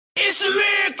It's a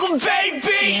miracle,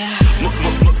 baby. Yeah.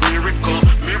 Miracle,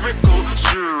 miracle,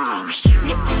 serves.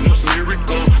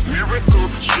 Miracle, miracle,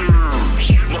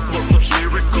 serves.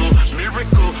 Miracle,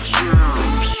 miracle,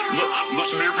 serves.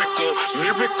 Miracle,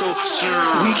 miracle,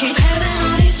 serves. We keep having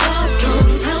all these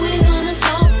problems. How we gonna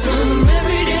solve them?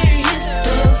 Every day it's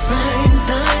the same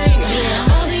thing.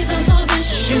 All these unsolved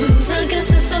issues, I guess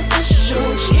it's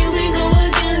official. Here we go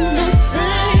again, the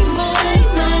same old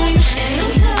thing. And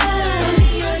I'm tired of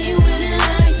the arguing and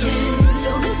lying.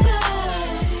 So goodbye.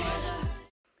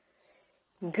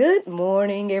 Good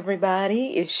morning,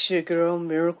 everybody. It's your girl,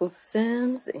 Miracle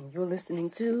Sims, and you're listening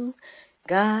to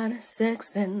God,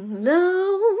 Sex, and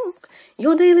Love,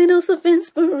 your daily dose of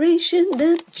inspiration,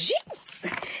 the juice.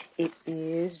 It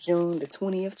is June the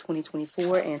 20th,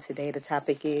 2024, and today the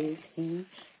topic is He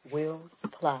Will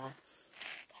Supply.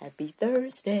 Happy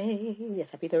Thursday.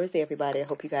 Yes, happy Thursday, everybody. I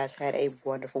hope you guys had a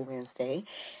wonderful Wednesday.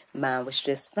 Mine was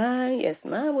just fine. Yes,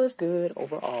 mine was good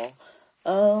overall.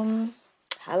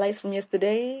 Highlights from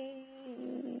yesterday.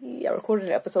 I recorded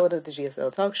an episode of the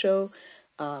GSL Talk Show.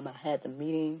 I had the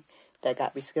meeting that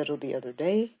got rescheduled the other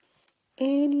day.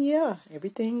 And yeah,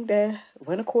 everything that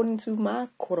went according to my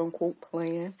quote-unquote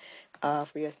plan for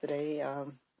yesterday.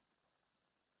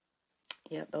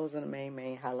 Yeah, those are the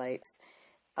main highlights.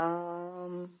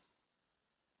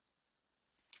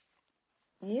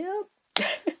 Yep.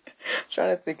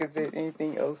 Trying to think, is there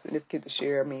anything else significant to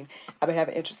share? I mean, I've been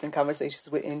having interesting conversations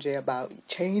with NJ about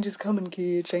change is coming,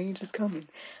 kid. Change is coming.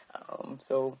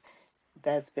 So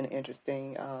that's been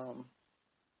interesting.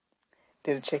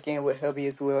 Did a check-in with hubby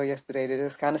as well yesterday to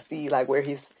just kind of see like where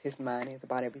his mind is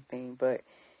about everything. But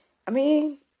I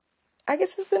mean, I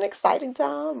guess it's an exciting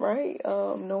time, right?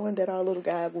 Knowing that our little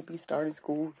guy will be starting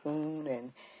school soon,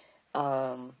 and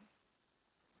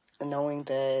knowing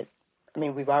that, I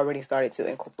mean, we've already started to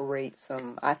incorporate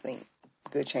some, I think,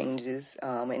 good changes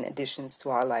and additions to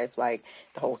our life, like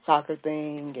the whole soccer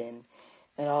thing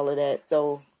and all of that.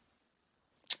 So,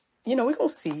 you know, we're going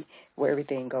to see where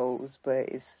everything goes, but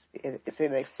it's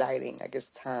an exciting, I guess,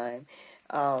 time.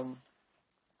 I'm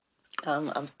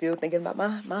still thinking about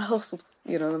my hustles,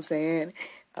 you know what I'm saying?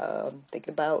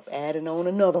 Thinking about adding on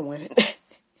another one,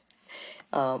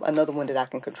 another one that I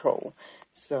can control.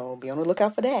 So be on the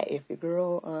lookout for that. If your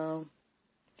girl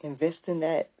invest in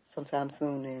that sometime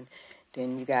soon, and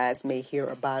then you guys may hear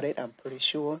about it, I'm pretty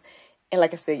sure. And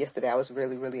like I said yesterday, I was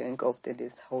really engulfed in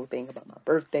this whole thing about my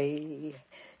birthday,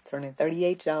 turning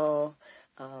 38, y'all.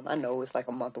 I know it's like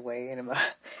a month away, and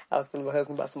I was telling my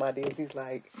husband about some ideas. He's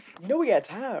like, you know, we got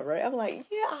time, right? I'm like,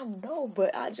 yeah, I know,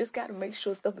 but I just got to make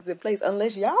sure stuff is in place,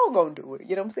 unless y'all gonna do it,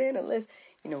 you know what I'm saying? Unless,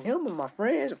 you know, him and my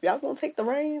friends, if y'all gonna take the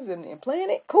reins and plan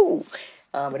it, cool.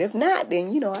 But if not,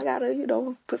 then, you know, I gotta, you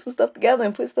know, put some stuff together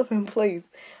and put stuff in place.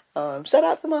 Shout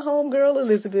out to my homegirl,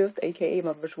 Elizabeth, aka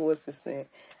my virtual assistant,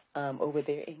 over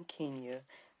there in Kenya.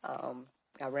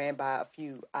 I ran by a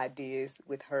few ideas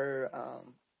with her.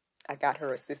 I got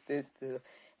her assistance to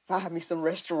find me some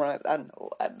restaurants. I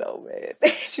know,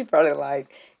 man. She probably like,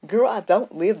 girl, I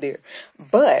don't live there.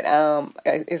 But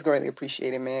it's greatly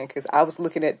appreciated, man, because I was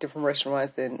looking at different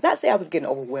restaurants, and not say I was getting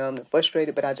overwhelmed and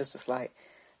frustrated, but I just was like,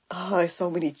 oh, there's so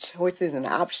many choices and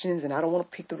options, and I don't want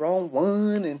to pick the wrong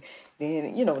one, and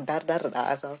then, you know,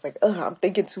 da-da-da-da-da. So I was like, I'm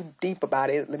thinking too deep about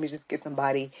it. Let me just get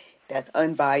somebody that's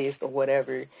unbiased or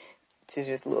whatever to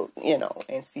just look, you know,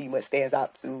 and see what stands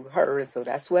out to her. And so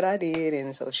that's what I did.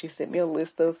 And so she sent me a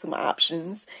list of some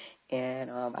options, and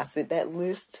I sent that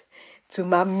list to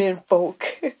my menfolk,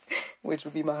 which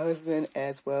would be my husband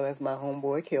as well as my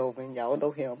homeboy Kelvin. Y'all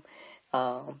know him.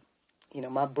 You know,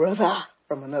 my brother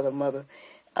from another mother.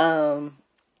 And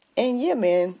yeah,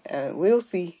 man, we'll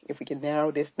see if we can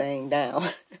narrow this thing down.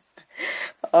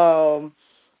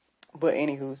 But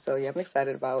anywho, so yeah, I'm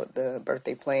excited about the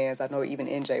birthday plans. I know even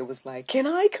NJ was like, can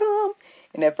I come?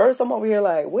 And at first I'm over here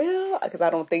like, well, because I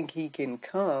don't think he can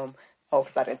come. Oh,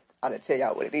 because I didn't tell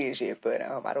y'all what it is yet, but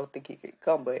I don't think he could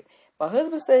come. But my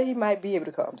husband said he might be able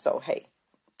to come. So, hey,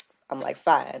 I'm like,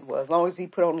 fine. Well, as long as he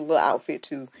put on a little outfit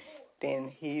too, then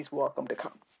he's welcome to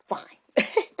come. Fine.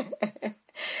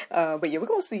 But yeah, we're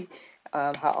going to see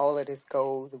how all of this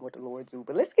goes and what the Lord do.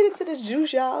 But let's get into this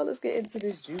juice, y'all. Let's get into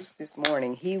this juice this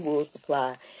morning. He will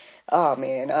supply. Oh,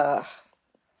 man.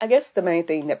 I guess the main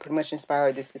thing that pretty much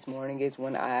inspired this morning is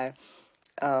when I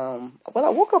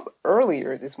woke up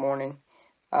earlier this morning.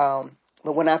 But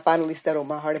when I finally settled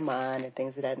my heart and mind and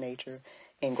things of that nature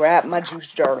and grabbed my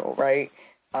juice journal, right?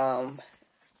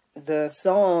 The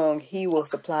song He Will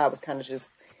Supply was kind of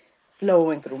just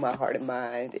flowing through my heart and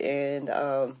mind. And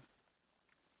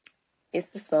it's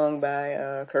the song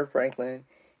by Kirk Franklin,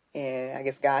 and I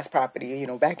guess God's property,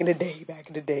 back in the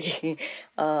day,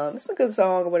 it's a good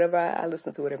song or whatever. I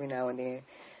listen to it every now and then.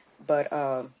 But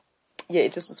yeah,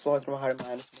 it just was flowing through my heart and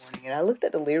mind this morning. And I looked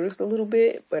at the lyrics a little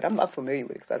bit, but I'm not familiar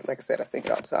with it because, like I said, I sing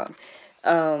it all the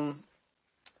time.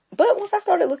 But once I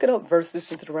started looking up verses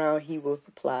centered around He will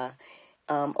supply,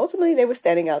 ultimately they were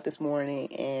standing out this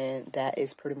morning, and that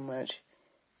is pretty much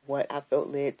what I felt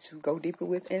led to go deeper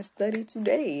with and study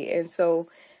today. And so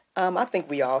I think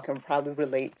we all can probably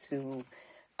relate to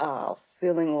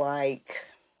feeling like,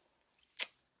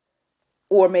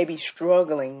 or maybe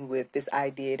struggling with this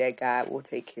idea that God will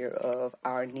take care of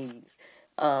our needs.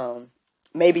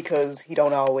 Maybe because He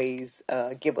don't always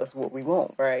give us what we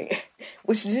want, right?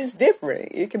 Which is just different.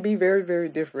 It can be very, very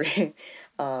different,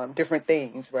 different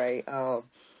things, right?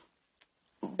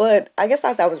 But I guess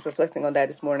as I was reflecting on that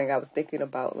this morning, I was thinking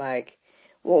about like,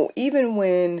 well, even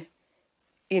when,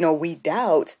 we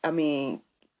doubt, I mean,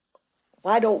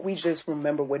 why don't we just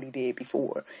remember what He did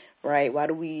before, right? Why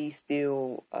do we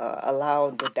still allow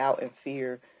the doubt and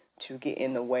fear to get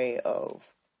in the way of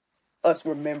us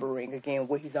remembering again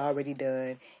what He's already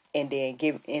done, and then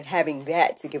having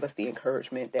that to give us the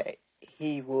encouragement that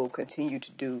He will continue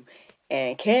to do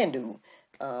and can do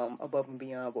above and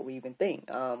beyond what we even think.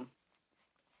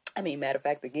 Matter of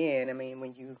fact, again,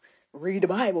 when you read the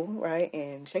Bible, right,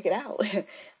 and check it out,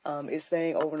 it's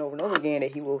saying over and over and over again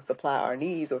that He will supply our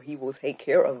needs, or He will take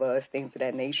care of us, things of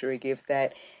that nature. It gives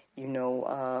that,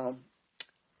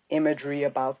 imagery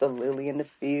about the lily in the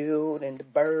field and the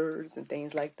birds and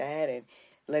things like that, and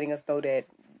letting us know that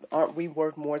aren't we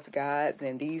worth more to God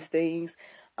than these things,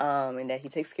 and that He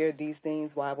takes care of these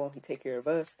things. Why won't He take care of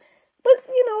us? But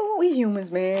we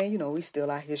humans, man, we still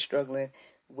out here struggling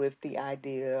with the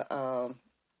idea. I'm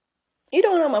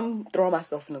throwing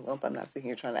myself in the lump. I'm not sitting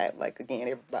here trying to act like, again,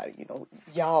 everybody,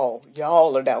 y'all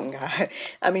are doubting God.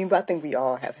 But I think we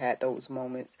all have had those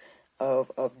moments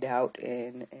of doubt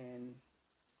and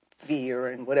fear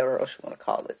and whatever else you want to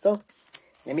call it. So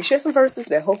let me share some verses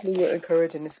that hopefully will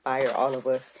encourage and inspire all of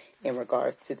us in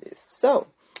regards to this. So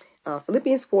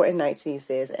Philippians 4:19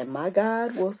 says, "And my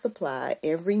God will supply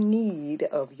every need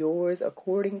of yours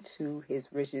according to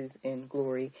His riches in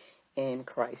glory in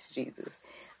Christ Jesus."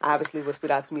 Obviously, what stood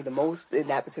out to me the most in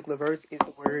that particular verse is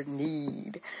the word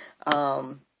need.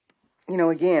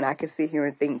 Again, I can sit here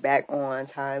and think back on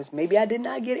times maybe I did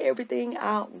not get everything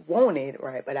I wanted,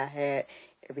 right? But I had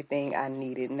everything I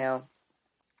needed. Now,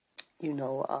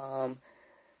 I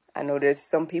know there's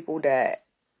some people that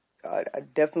are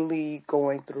definitely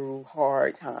going through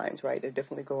hard times, right? They're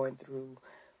definitely going through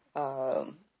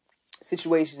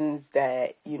situations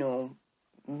that,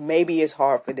 maybe it's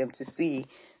hard for them to see,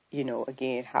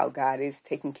 again, how God is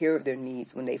taking care of their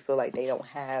needs when they feel like they don't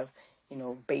have,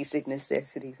 basic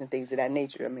necessities and things of that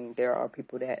nature. There are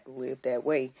people that live that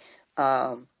way.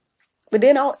 But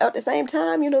then at the same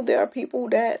time, there are people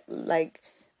that like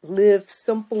live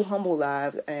simple, humble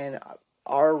lives and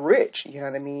are rich,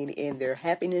 in their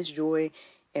happiness, joy,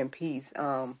 and peace.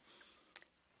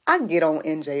 I get on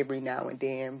NJ every now and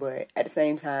then, but at the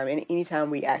same time, and anytime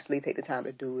we actually take the time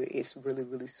to do it, it's really,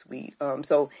 really sweet.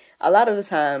 So a lot of the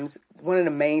times, one of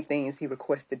the main things he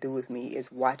requests to do with me is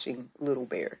watching Little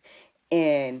Bear.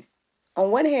 And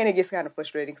on one hand, it gets kind of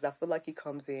frustrating because I feel like he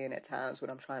comes in at times when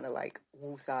I'm trying to like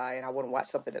woosah and I want to watch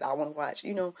something that I want to watch,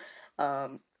 and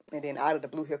then out of the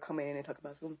blue, he'll come in and talk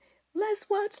about let's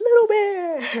watch Little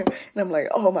Bear. And I'm like,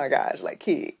 oh my gosh, like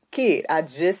kid, I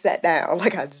just sat down.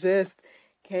 Like I just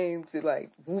came to like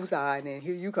woosah and then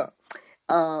here you come.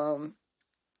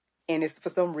 And it's for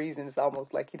some reason, it's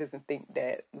almost like he doesn't think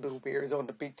that Little Bear is on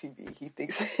the big TV. He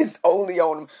thinks it's only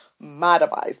on my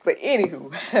device. But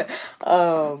anywho,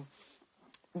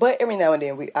 but every now and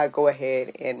then I go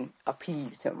ahead and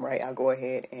appease him, right? I go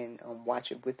ahead and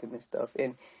watch it with him and stuff.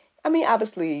 And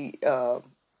obviously,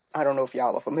 I don't know if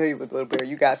y'all are familiar with Little Bear.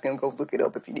 You guys can go look it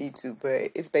up if you need to.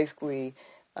 But it's basically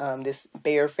this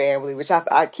bear family, which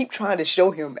I keep trying to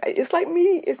show him. It's like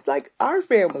me. It's like our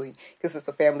family because it's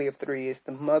a family of three. It's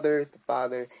the mother, it's the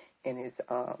father, and it's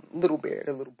Little Bear,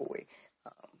 the little boy,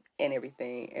 and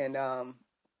everything. And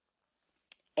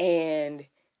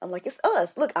I'm like, it's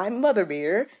us. Look, I'm Mother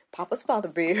Bear, Papa's Father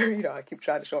Bear. I keep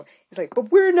trying to show him. He's like,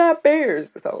 but we're not bears.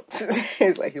 So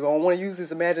it's like, you don't want to use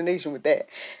his imagination with that.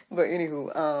 But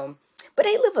anywho, but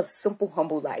they live a simple,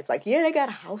 humble life. Like, yeah, they got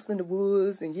a house in the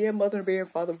woods, and yeah, Mother Bear and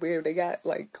Father Bear, they got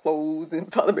like clothes,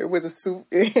 and Father Bear wears a suit,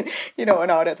 and, and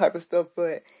all that type of stuff.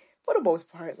 But for the most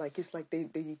part, like, it's like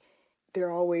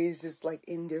they're always just like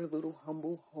in their little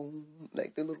humble home,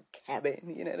 like their little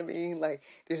cabin, you know what I mean? Like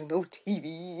there's no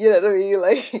TV, you know what I mean?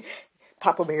 Like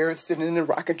Papa Bear sitting in a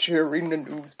rocking chair reading the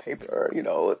newspaper,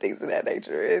 things of that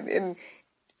nature. And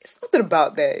something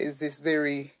about that is just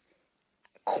very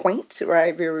quaint,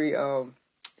 right? Very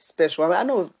special. I mean, I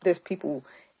know there's people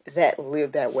that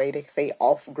live that way. They say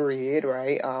off grid,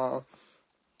 right? And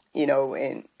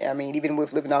I mean, even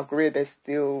with living off grid, they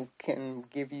still can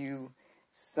give you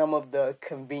some of the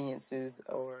conveniences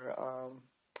or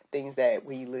things that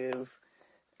we live.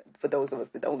 For those of us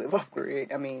that don't live off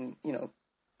grid, I mean,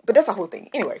 but that's the whole thing.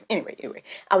 Anyway.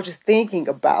 I was just thinking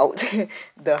about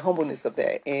the humbleness of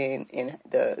that and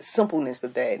the simpleness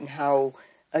of that, and how,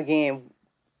 again,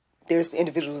 there's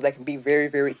individuals that can be very,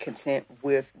 very content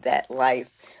with that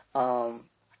life, and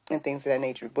things of that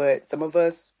nature. But some of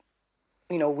us,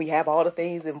 we have all the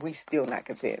things and we still not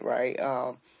content, right?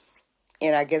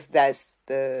 And I guess that's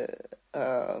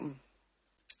I'm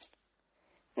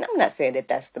not saying that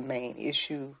that's the main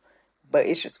issue, but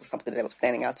it's just something that was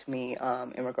standing out to me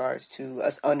in regards to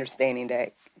us understanding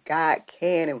that God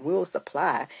can and will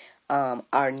supply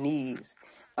our needs.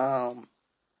 And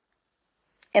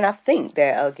I think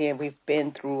that, again, we've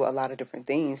been through a lot of different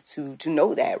things to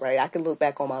know that, right? I can look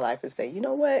back on my life and say, you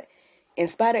know what? In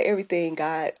spite of everything,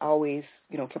 God always,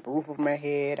 kept a roof over my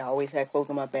head. I always had clothes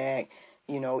on my back.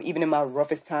 Even in my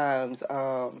roughest times,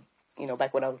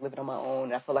 back when I was living on my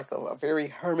own, I felt like a very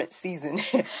hermit season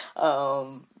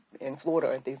in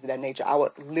Florida and things of that nature. I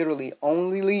would literally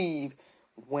only leave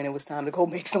when it was time to go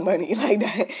make some money, like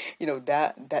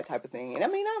that, that type of thing. And I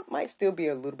mean, I might still be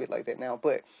a little bit like that now,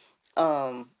 but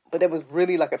there was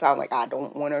really like a time like I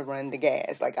don't want to run the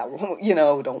gas, like I don't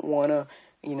want to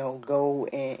go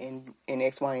and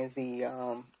X, Y, and Z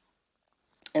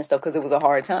and stuff, because it was a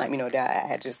hard time, that I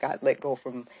had just got let go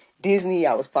from Disney.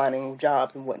 I was finding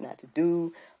jobs and whatnot to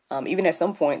do. Even at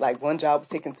some point, like one job was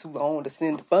taking too long to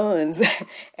send the funds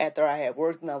after I had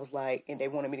worked, and I was like, and they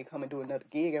wanted me to come and do another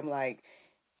gig. I'm like,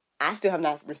 I still have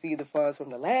not received the funds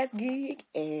from the last gig,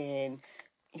 and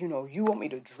you want me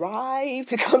to drive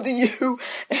to come to you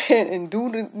and do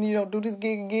do this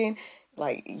gig again?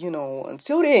 Like,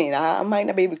 until then, I might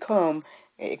not be able to come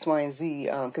X, Y, and Z,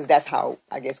 because that's how,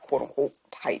 I guess, quote unquote,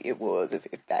 tight it was, if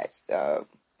that's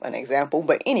an example.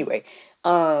 But anyway,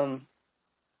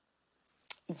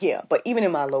 yeah, but even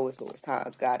in my lowest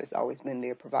times, God has always been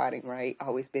there providing, right?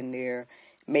 Always been there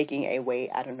making a way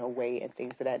out of no way and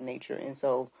things of that nature. And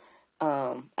so,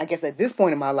 I guess at this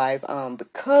point in my life,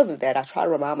 because of that, I try to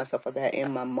remind myself of that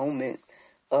in my moments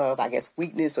of, I guess,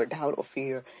 weakness or doubt or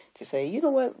fear, to say, you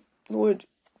know what, Lord,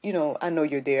 I know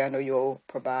you're there. I know you'll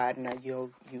provide, and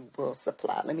you will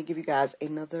supply. Let me give you guys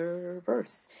another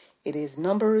verse. It is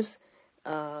Numbers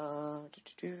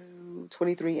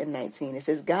 23:19. It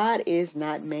says, God is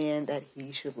not man that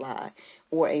he should lie,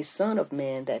 or a son of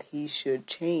man that he should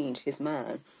change his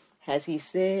mind. Has he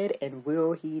said, and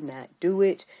will he not do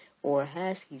it? Or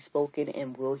has he spoken,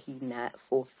 and will he not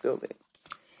fulfill it?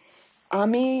 I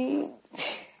mean,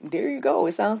 there you go.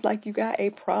 It sounds like you got a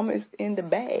promise in the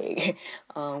bag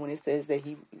when it says that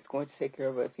he's going to take care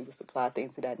of us. He will supply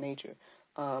things of that nature.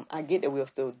 I get that we'll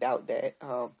still doubt that.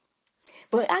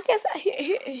 But I guess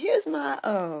here's my,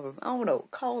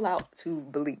 call out to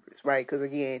believers, right? Because,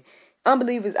 again,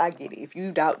 unbelievers, I get it. If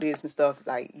you doubt this and stuff,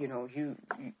 like, you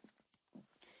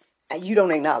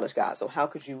don't acknowledge God. So how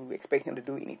could you expect him to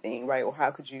do anything, right? Or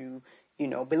how could you,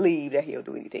 believe that he'll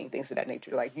do anything, things of that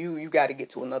nature. Like, you got to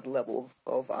get to another level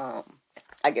of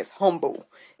I guess, humble.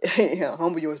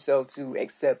 Humble yourself to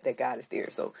accept that God is there.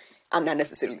 So I'm not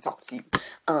necessarily talking to you,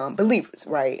 believers,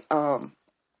 right?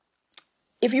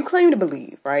 If you claim to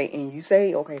believe, right, and you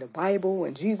say, okay, the Bible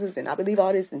and Jesus, and I believe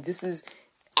all this, and this is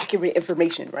accurate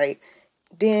information, right,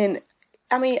 then,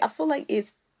 I mean, I feel like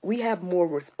we have more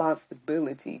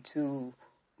responsibility to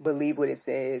believe what it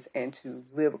says and to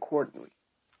live accordingly.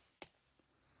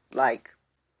 Like,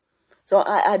 so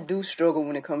I do struggle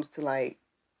when it comes to, like,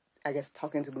 I guess,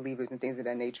 talking to believers and things of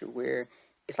that nature, where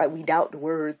it's like we doubt the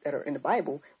words that are in the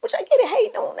Bible, which I get it.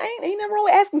 Hey, ain't never wrong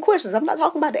with asking questions. I'm not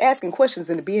talking about the asking questions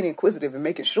and the being inquisitive and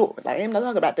making sure. Like, I'm not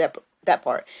talking about that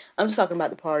part. I'm just talking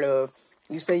about the part of,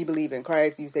 you say you believe in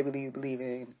Christ, you say you believe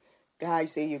in God, you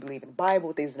say you believe in the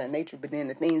Bible, things of that nature, but then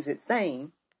the things it's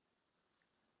saying,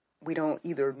 we don't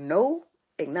either know,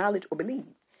 acknowledge, or believe.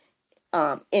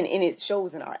 And it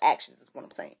shows in our actions, is what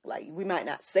I'm saying. Like, we might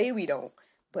not say we don't,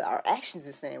 but our actions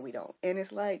is saying we don't. And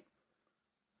it's like,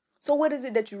 so what is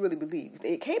it that you really believe?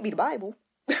 It can't be the Bible.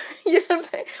 You know what I'm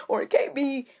saying? Or it can't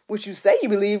be what you say you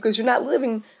believe, because you're not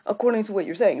living according to what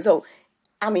you're saying. So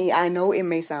I mean, I know it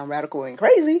may sound radical and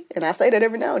crazy, and I say that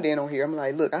every now and then on here. I'm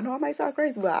like, look, I know I might sound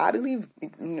crazy, but I believe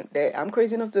that I'm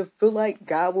crazy enough to feel like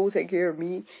God will take care of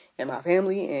me and my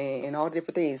family and all the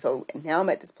different things. So now I'm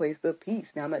at this place of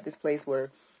peace. Now I'm at this place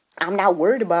where I'm not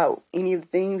worried about any of the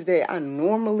things that I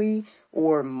normally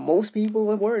or most people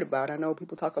are worried about. I know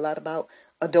people talk a lot about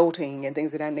adulting and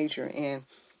things of that nature, and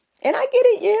I get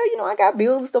it. Yeah, I got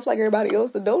bills and stuff like everybody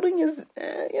else. Adulting is,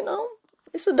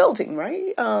 it's adulting,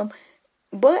 right?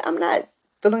 But I'm not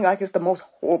feeling like it's the most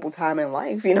horrible time in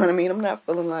life. You know what I mean? I'm not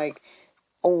feeling like,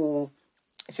 oh,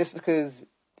 it's just because,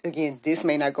 again, this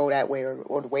may not go that way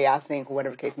or the way I think or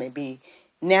whatever the case may be.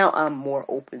 Now I'm more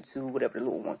open to whatever the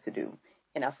Lord wants to do.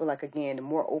 And I feel like, again, the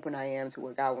more open I am to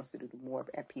what God wants to do, the more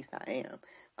at peace I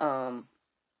am.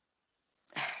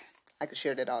 I could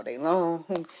share that all day long,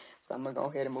 so I'm going to go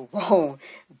ahead and move on.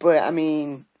 But, I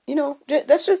mean,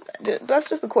 that's just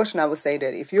a question I would say,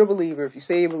 that if you're a believer, if you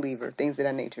say you're a believer, things of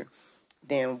that nature,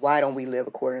 then why don't we live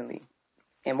accordingly?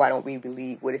 And why don't we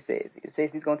believe what it says? It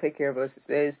says he's going to take care of us. It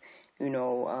says, he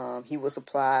will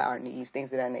supply our needs,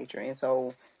 things of that nature. And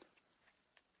so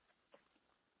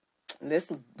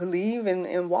let's believe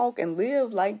and walk and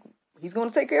live like he's going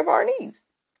to take care of our needs.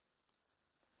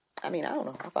 I mean, I don't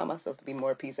know. I find myself to be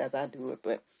more at peace as I do it,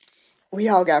 but we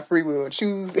all got free will.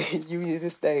 Choose you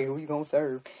to stay. Who you going to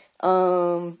serve?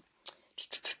 I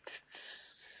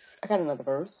got another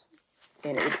verse,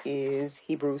 and it is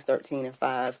Hebrews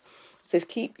 13:5. It says,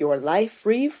 keep your life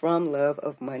free from love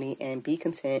of money and be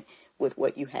content with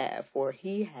what you have. For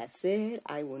he has said,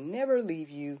 I will never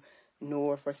leave you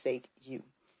nor forsake you.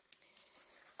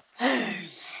 Money,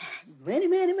 money,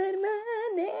 money,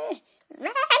 money,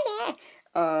 money.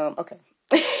 Okay.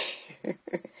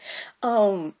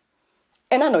 And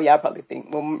I know y'all probably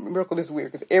think, well, Miracle, this is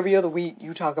weird because every other week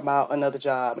you talk about another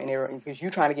job and because you're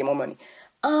trying to get more money.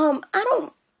 I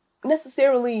don't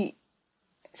necessarily.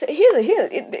 So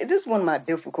this is one of my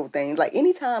difficult things. Like,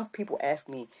 anytime people ask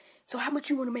me, so how much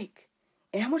you want to make,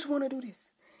 and how much you want to do this,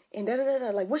 and da da da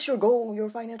da. Like, what's your goal, your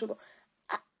financial goal?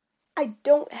 I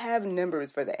don't have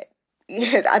numbers for that.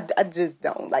 I just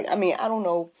don't. Like, I mean, I don't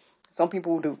know. Some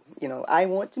people do. I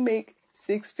want to make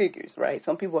 6 figures, right?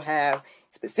 Some people have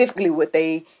specifically what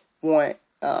they want.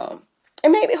 And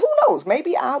maybe, who knows?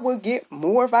 Maybe I would get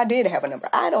more if I did have a number.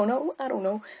 I don't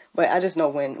know. But I just know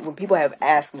when people have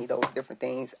asked me those different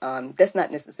things, that's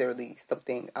not necessarily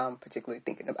something I'm particularly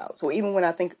thinking about. So even when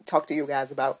I talk to you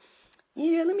guys about,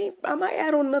 I might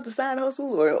add on another side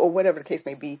hustle or whatever the case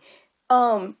may be.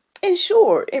 And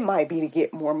sure, it might be to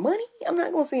get more money. I'm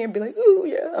not going to sit here and be like, ooh,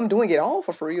 yeah, I'm doing it all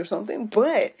for free or something.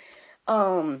 But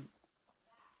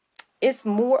it's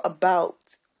more about,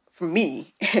 for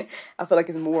me, I feel like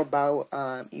it's more about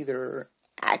either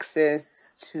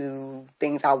access to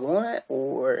things I want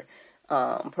or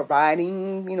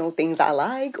providing, things I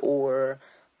like, or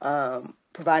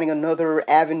providing another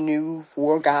avenue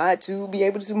for God to be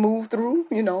able to move through,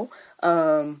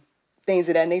 things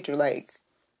of that nature. Like,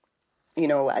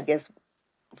 I guess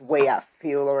the way I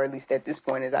feel, or at least at this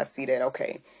point, is I see that,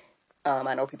 okay,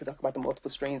 I know people talk about the multiple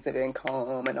streams of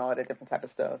income and all that different type of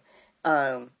stuff.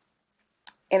 And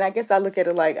I guess I look at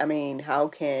it like, I mean, how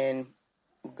can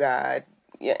God,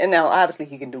 and now obviously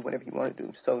he can do whatever he want to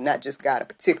do. So not just God in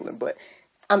particular, but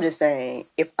I'm just saying,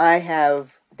 if I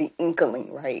have the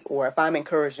inkling, right, or if I'm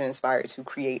encouraged and inspired to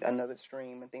create another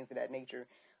stream and things of that nature,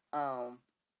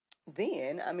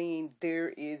 then, I mean, there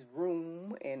is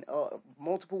room and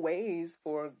multiple ways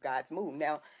for God to move.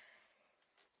 Now,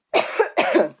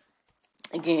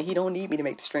 again, he don't need me to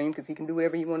make the stream because he can do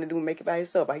whatever he want to do and make it by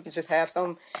himself. I can just have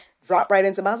some drop right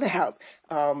into my lap.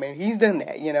 And he's done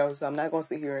that, so I'm not going to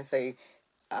sit here and say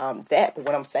that. But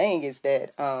what I'm saying is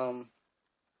that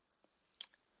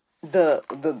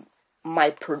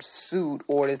my pursuit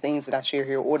or the things that I share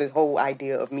here, or the whole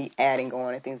idea of me adding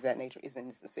on and things of that nature, isn't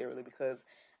necessarily because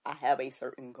I have a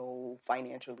certain goal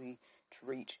financially to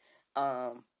reach.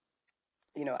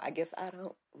 I guess I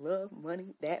don't love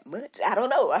money that much. I don't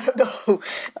know.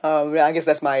 I guess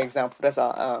that's my example. That's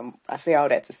all. I say all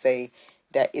that to say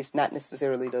that it's not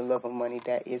necessarily the love of money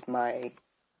that is my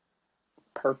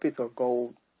purpose or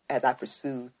goal as I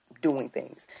pursue doing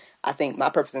things. I think my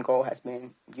purpose and goal has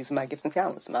been using my gifts and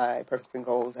talents. My purpose and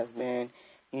goals have been,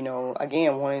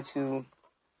 again, wanting to,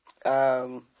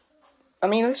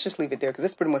 let's just leave it there because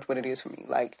that's pretty much what it is for me.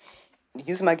 Like,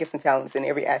 using my gifts and talents in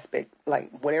every aspect, like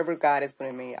whatever God has put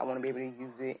in me, I want to be able to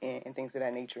use it and things of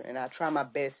that nature. And I try my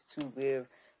best to live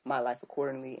my life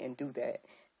accordingly and do that.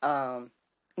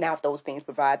 Now, if those things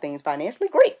provide things financially,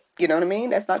 great. You know what I mean?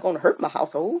 That's not going to hurt my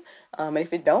household. And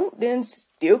if it don't, then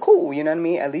still cool. You know what I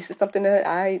mean? At least it's something that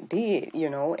I did,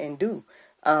 and do.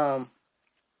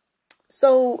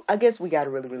 So I guess we got to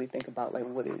really, really think about like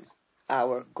what is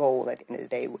our goal at the end of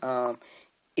the day.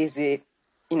 Is it,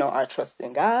 our trust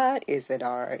in God? Is it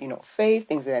our, faith,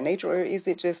 things of that nature? Or is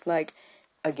it just like,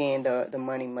 again, the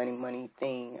money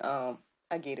thing?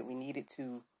 I get it. We needed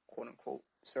to, quote unquote,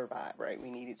 survive, right?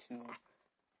 We needed to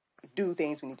do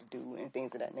things we need to do and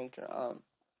things of that nature.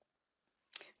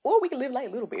 Or we could live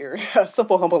like Little Bear, a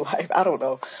simple, humble life. I don't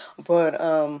know.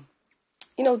 But,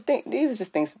 these are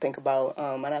just things to think about.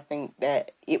 And I think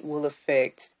that it will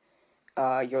affect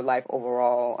your life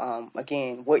overall.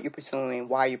 Again, what you're pursuing,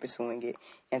 why you're pursuing it,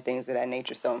 and things of that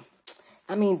nature. So,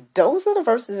 I mean, those are the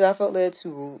verses that I felt led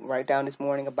to write down this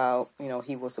morning about,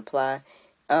 he will supply.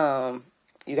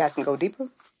 You guys can go deeper.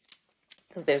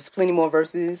 There's plenty more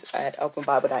verses at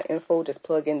OpenBible.info. Just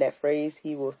plug in that phrase,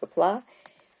 he will supply.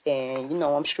 And,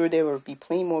 I'm sure there will be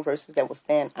plenty more verses that will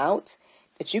stand out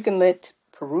that you can let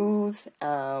peruse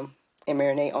and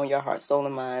marinate on your heart, soul,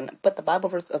 and mind. But the Bible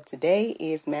verse of today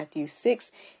is Matthew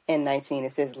 6:19.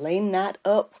 It says, lay not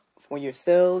up for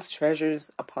yourselves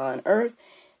treasures upon earth,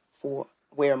 for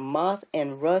where moth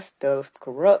and rust doth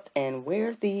corrupt, and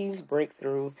where thieves break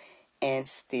through and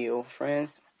steal.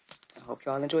 Friends, I hope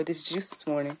y'all enjoyed this juice this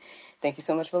morning. Thank you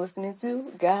so much for listening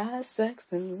to God, Sex,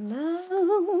 and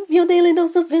Love, your daily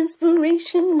dose of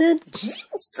inspiration, the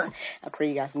juice. I pray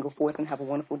you guys can go forth and have a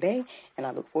wonderful day, and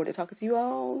I look forward to talking to you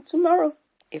all tomorrow,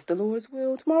 if the Lord's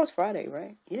will. Tomorrow's Friday,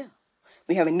 right? Yeah.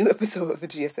 We have a new episode of the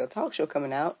GSL Talk Show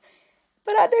coming out,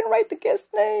 but I didn't write the guest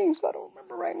name, so I don't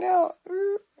remember right now.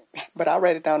 But I'll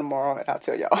write it down tomorrow, and I'll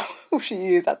tell y'all who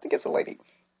she is. I think it's a lady.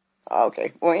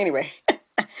 Okay. Well, anyway.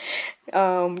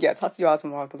 Talk to you all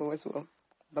tomorrow, if the Lord's will.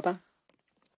 Bye-bye.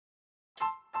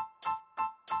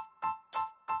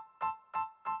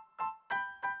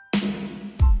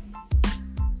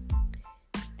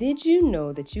 Did you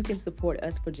know that you can support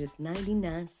us for just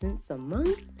 99 cents a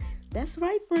month? That's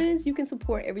right, friends. You can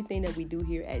support everything that we do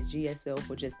here at GSL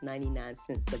for just 99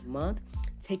 cents a month.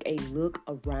 Take a look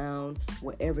around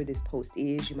wherever this post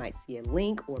is. You might see a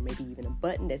link or maybe even a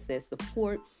button that says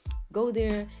support. Go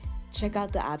there, check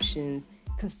out the options,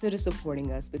 consider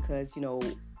supporting us because,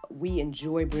 we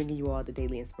enjoy bringing you all the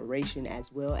daily inspiration as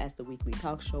well as the weekly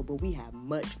talk show, but we have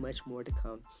much, much more to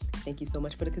come. Thank you so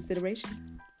much for the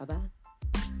consideration. Bye-bye.